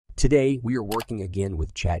Today, we are working again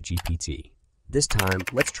with ChatGPT. This time,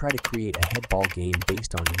 let's try to create a headball game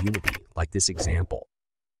based on Unity, like this example.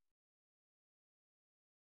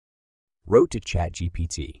 Wrote to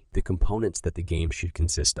ChatGPT the components that the game should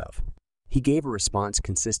consist of. He gave a response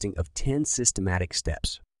consisting of 10 systematic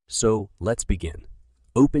steps. So, let's begin.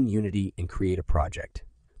 Open Unity and create a project.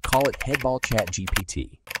 Call it Headball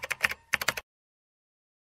ChatGPT.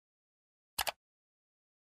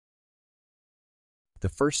 The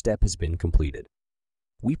first step has been completed.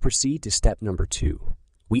 We proceed to step number 2.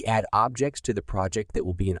 We add objects to the project that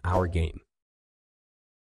will be in our game.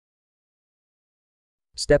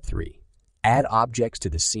 Step 3. Add objects to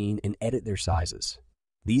the scene and edit their sizes.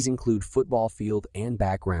 These include football field and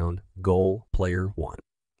background, goal, player 1,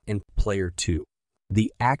 and player 2.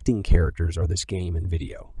 The acting characters are this game and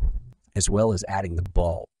video, as well as adding the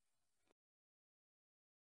ball.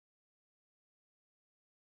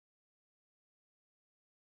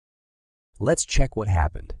 Let's check what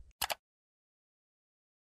happened.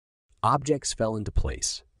 Objects fell into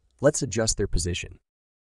place. Let's adjust their position.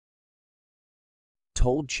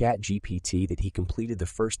 Told ChatGPT that he completed the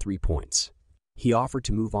first 3 points. He offered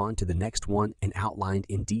to move on to the next one and outlined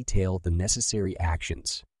in detail the necessary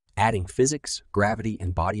actions, adding physics, gravity,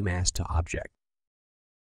 and body mass to object.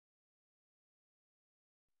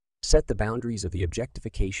 Set the boundaries of the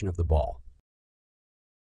objectification of the ball.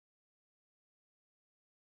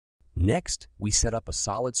 Next, we set up a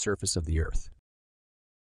solid surface of the earth.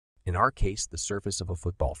 In our case, the surface of a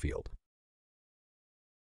football field.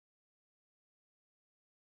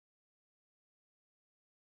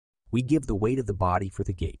 We give the weight of the body for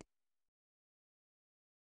the gait.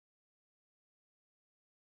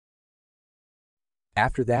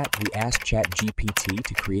 After that, we ask ChatGPT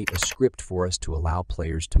to create a script for us to allow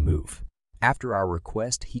players to move. After our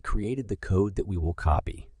request, he created the code that we will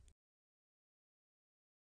copy.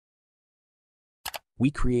 We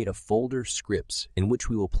create a folder scripts in which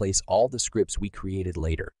we will place all the scripts we created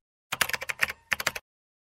later.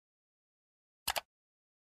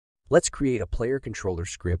 Let's create a player controller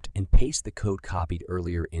script and paste the code copied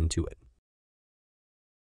earlier into it.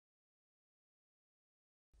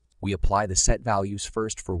 We apply the set values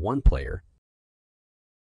first for one player,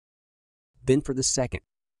 then for the second.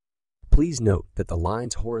 Please note that the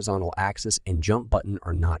line's horizontal axis and jump button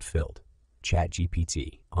are not filled.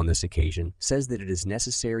 ChatGPT, on this occasion, says that it is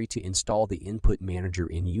necessary to install the Input Manager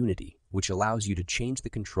in Unity, which allows you to change the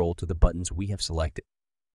control to the buttons we have selected.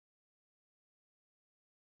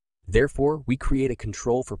 Therefore, we create a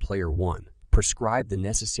control for player 1, prescribe the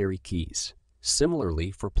necessary keys. Similarly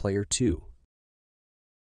for player 2.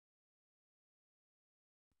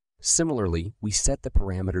 Similarly, we set the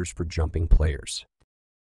parameters for jumping players.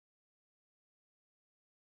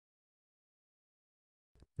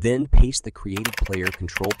 Then paste the created player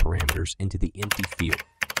control parameters into the empty field.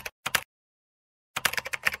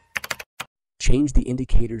 Change the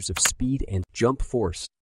indicators of speed and jump force.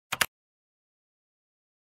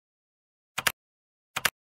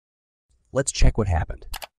 Let's check what happened.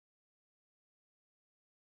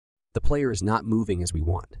 The player is not moving as we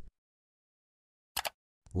want.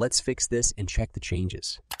 Let's fix this and check the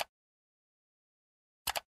changes.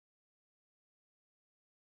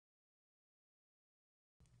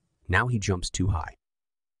 Now he jumps too high.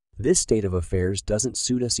 This state of affairs doesn't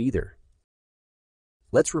suit us either.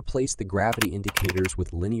 Let's replace the gravity indicators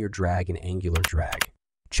with linear drag and angular drag.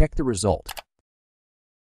 Check the result.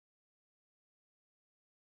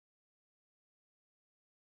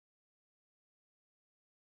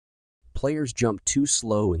 Players jump too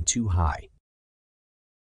slow and too high.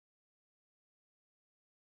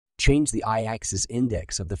 Change the y-axis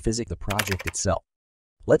index of the physics of the project itself.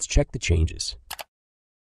 Let's check the changes.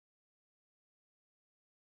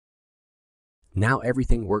 Now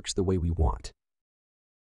everything works the way we want.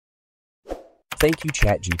 Thank you,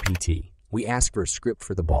 ChatGPT. We asked for a script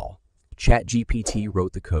for the ball. ChatGPT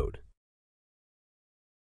wrote the code.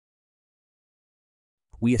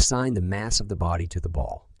 We assign the mass of the body to the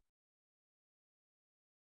ball.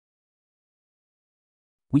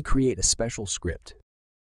 We create a special script.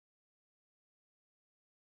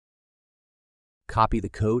 Copy the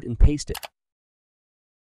code and paste it.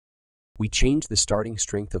 We change the starting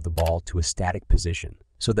strength of the ball to a static position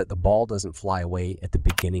so that the ball doesn't fly away at the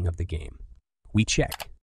beginning of the game. We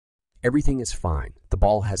check. Everything is fine. The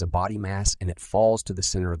ball has a body mass and it falls to the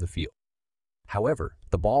center of the field. However,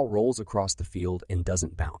 the ball rolls across the field and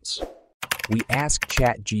doesn't bounce. We ask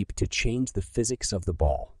ChatGPT to change the physics of the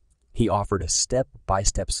ball. He offered a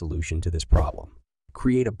step-by-step solution to this problem.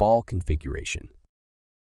 Create a ball configuration.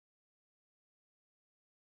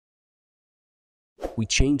 We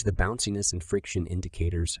change the bounciness and friction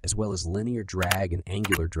indicators as well as linear drag and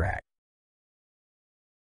angular drag.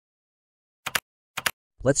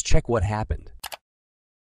 Let's check what happened.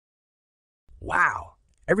 Wow!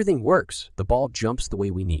 Everything works. The ball jumps the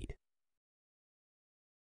way we need.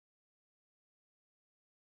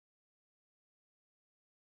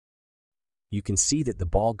 You can see that the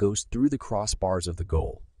ball goes through the crossbars of the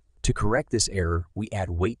goal. To correct this error, we add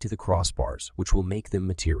weight to the crossbars, which will make them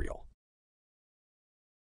material.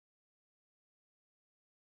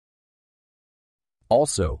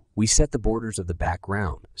 Also, we set the borders of the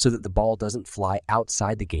background so that the ball doesn't fly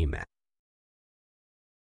outside the game mat.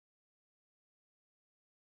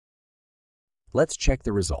 Let's check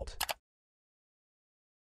the result.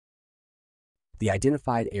 The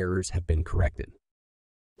identified errors have been corrected.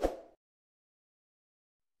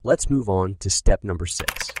 Let's move on to step number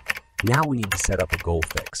 6. Now we need to set up a goal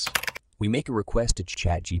fix. We make a request to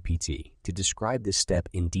ChatGPT to describe this step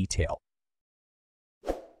in detail.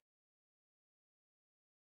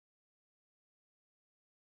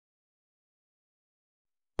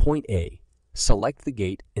 Point A. Select the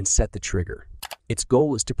gate and set the trigger. Its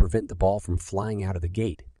goal is to prevent the ball from flying out of the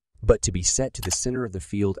gate, but to be set to the center of the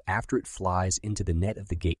field after it flies into the net of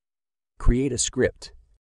the gate. Create a script.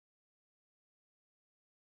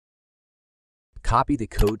 Copy the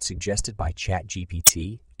code suggested by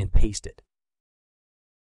ChatGPT and paste it.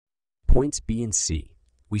 Points B and C.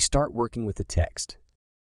 We start working with the text.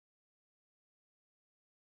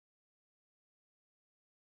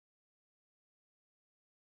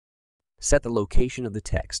 Set the location of the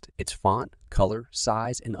text, its font, color,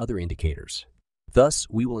 size, and other indicators. Thus,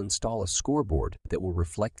 we will install a scoreboard that will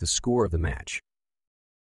reflect the score of the match.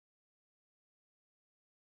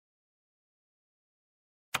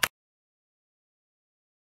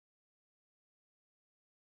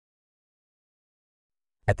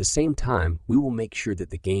 At the same time, we will make sure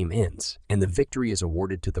that the game ends and the victory is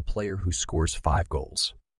awarded to the player who scores 5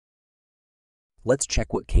 goals. Let's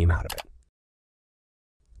check what came out of it.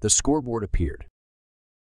 The scoreboard appeared.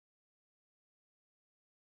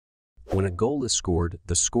 When a goal is scored,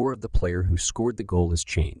 the score of the player who scored the goal is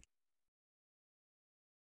changed.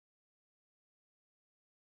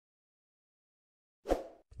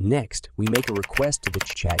 Next, we make a request to the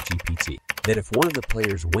ChatGPT that if one of the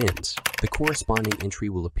players wins, the corresponding entry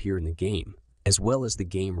will appear in the game, as well as the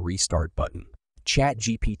game restart button.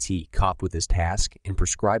 ChatGPT coped with this task and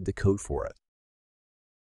prescribed the code for it.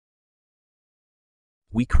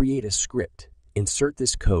 We create a script, insert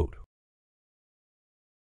this code,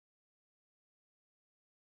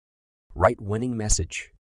 write winning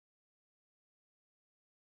message,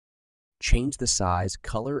 change the size,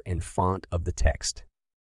 color, and font of the text.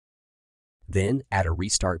 Then add a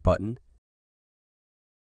restart button,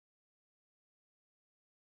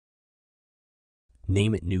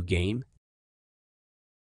 name it New Game,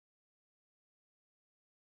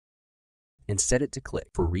 and set it to click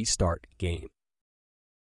for Restart Game.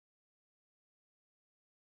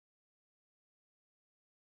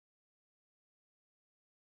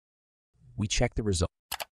 We check the result.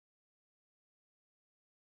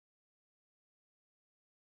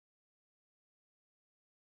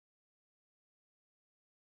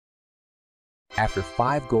 After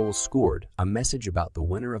 5 goals scored, a message about the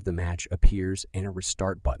winner of the match appears and a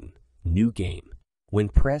restart button, New Game. When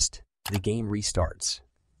pressed, the game restarts.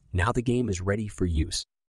 Now the game is ready for use.